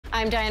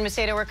I'm Diane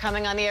Macedo. We're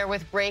coming on the air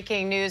with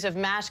breaking news of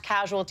mass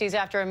casualties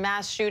after a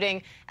mass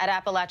shooting at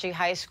Apalachee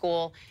High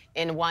School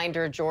in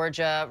Winder,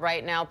 Georgia.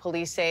 Right now,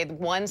 police say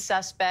one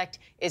suspect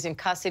is in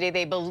custody.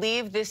 They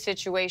believe this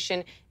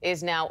situation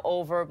is now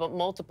over, but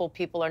multiple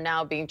people are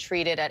now being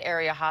treated at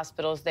area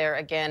hospitals there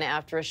again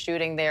after a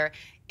shooting there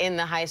in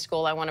the high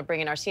school. I want to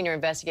bring in our senior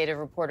investigative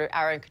reporter,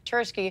 Aaron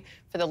Katursky,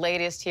 for the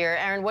latest here.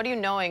 Aaron, what are you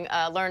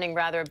learning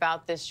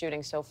about this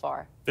shooting so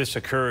far? This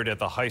occurred at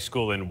the high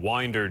school in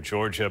Winder,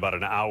 Georgia, about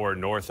an hour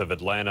north of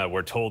Atlanta.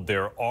 We're told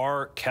there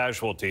are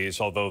casualties,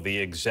 although the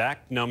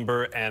exact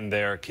number and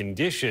their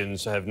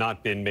conditions have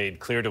not been made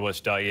clear to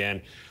us,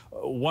 Diane.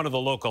 One of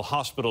the local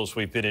hospitals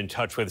we've been in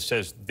touch with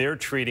says they're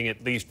treating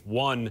at least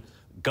one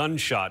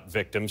gunshot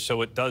victim,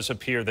 so it does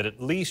appear that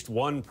at least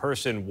one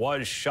person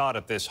was shot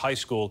at this high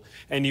school.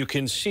 And you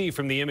can see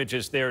from the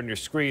images there on your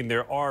screen,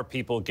 there are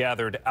people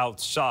gathered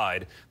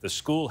outside. The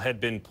school had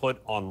been put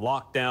on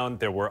lockdown.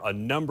 There were a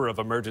number of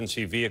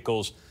emergency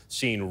vehicles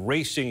seen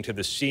racing to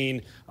the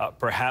scene,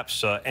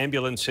 perhaps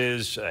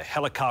ambulances,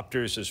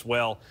 helicopters as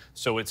well.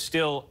 So it's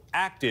still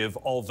active,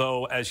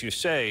 although, as you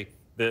say,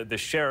 the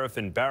sheriff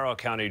in Barrow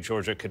County,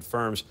 Georgia,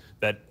 confirms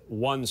that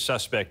one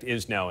suspect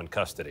is now in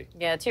custody.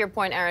 Yeah, to your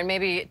point, Aaron,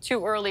 maybe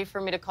too early for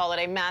me to call it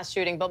a mass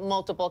shooting, but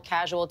multiple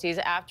casualties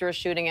after a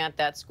shooting at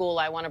that school.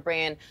 I want to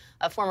bring in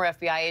a former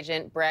FBI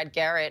agent, Brad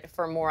Garrett,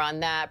 for more on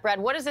that. Brad,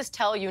 what does this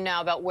tell you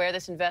now about where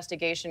this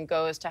investigation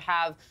goes to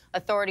have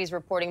authorities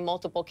reporting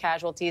multiple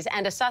casualties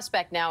and a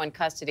suspect now in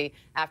custody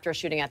after a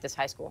shooting at this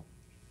high school?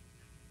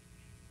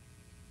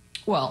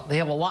 Well, they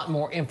have a lot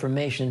more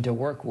information to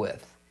work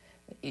with.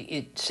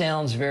 It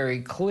sounds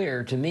very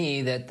clear to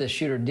me that the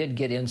shooter did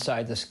get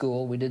inside the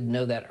school. We didn't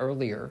know that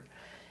earlier.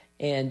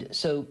 And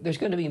so there's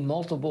going to be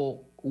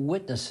multiple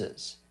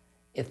witnesses.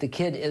 If the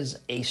kid is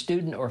a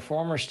student or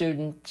former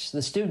student,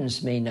 the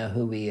students may know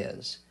who he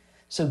is.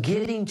 So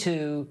getting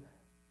to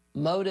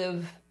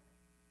motive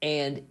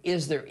and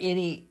is there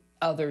any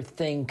other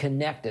thing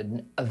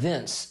connected,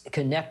 events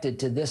connected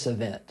to this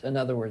event? In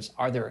other words,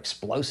 are there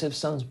explosives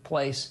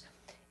someplace?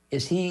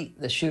 Is he,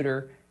 the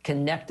shooter,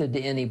 connected to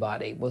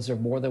anybody? Was there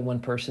more than one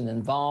person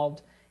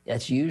involved?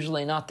 That's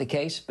usually not the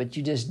case, but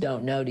you just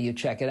don't know till you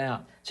check it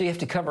out. So you have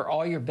to cover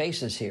all your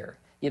bases here.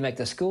 You make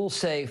the school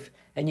safe,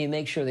 and you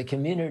make sure the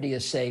community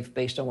is safe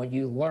based on what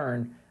you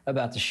learn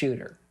about the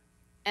shooter.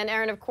 And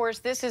Aaron, of course,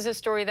 this is a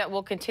story that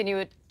will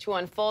continue to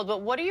unfold,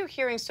 but what are you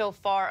hearing so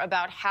far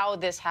about how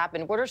this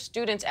happened? What are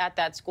students at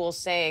that school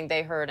saying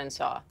they heard and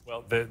saw?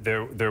 Well,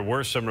 there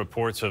were some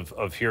reports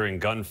of hearing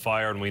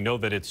gunfire, and we know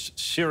that it's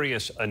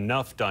serious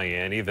enough,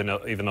 Diane, even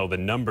though the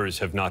numbers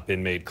have not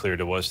been made clear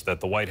to us, that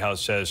the White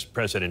House says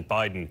President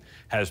Biden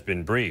has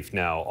been briefed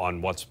now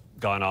on what's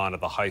gone on at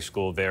the high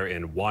school there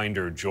in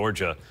Winder,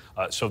 Georgia.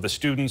 So the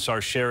students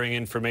are sharing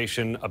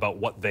information about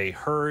what they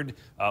heard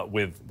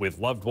with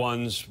loved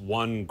ones.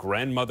 One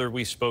grandmother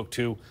we spoke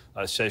to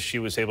says she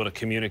was able to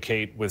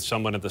communicate with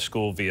someone at the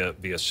school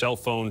via cell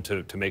phone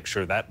to make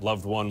sure that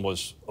loved one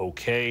was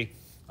okay.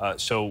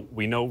 So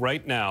we know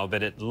right now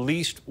that at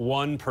least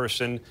one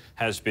person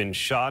has been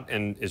shot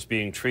and is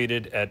being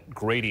treated at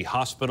Grady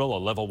Hospital, a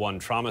level 1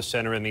 trauma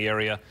center in the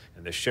area.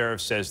 And the sheriff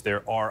says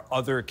there are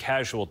other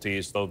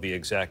casualties, though the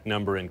exact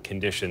number and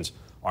conditions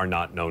are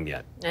not known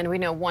yet. And we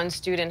know one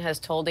student has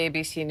told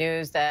ABC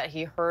News that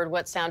he heard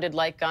what sounded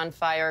like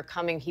gunfire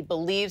coming, he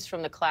believes,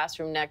 from the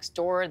classroom next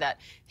door, that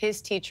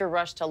his teacher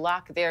rushed to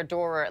lock their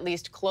door or at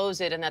least close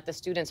it, and that the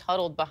students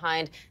huddled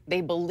behind. They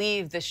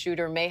believe the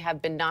shooter may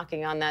have been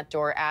knocking on that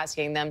door,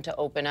 asking them to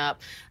open up.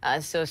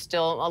 So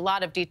still a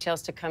lot of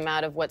details to come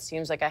out of what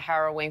seems like a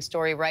harrowing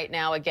story right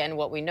now. Again,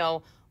 what we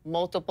know,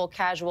 multiple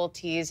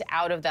casualties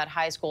out of that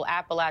high school,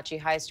 Apalachee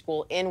High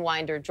School in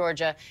Winder,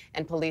 Georgia,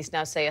 and police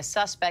now say a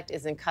suspect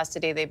is in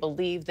custody. They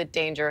believe the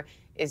danger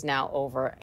is now over.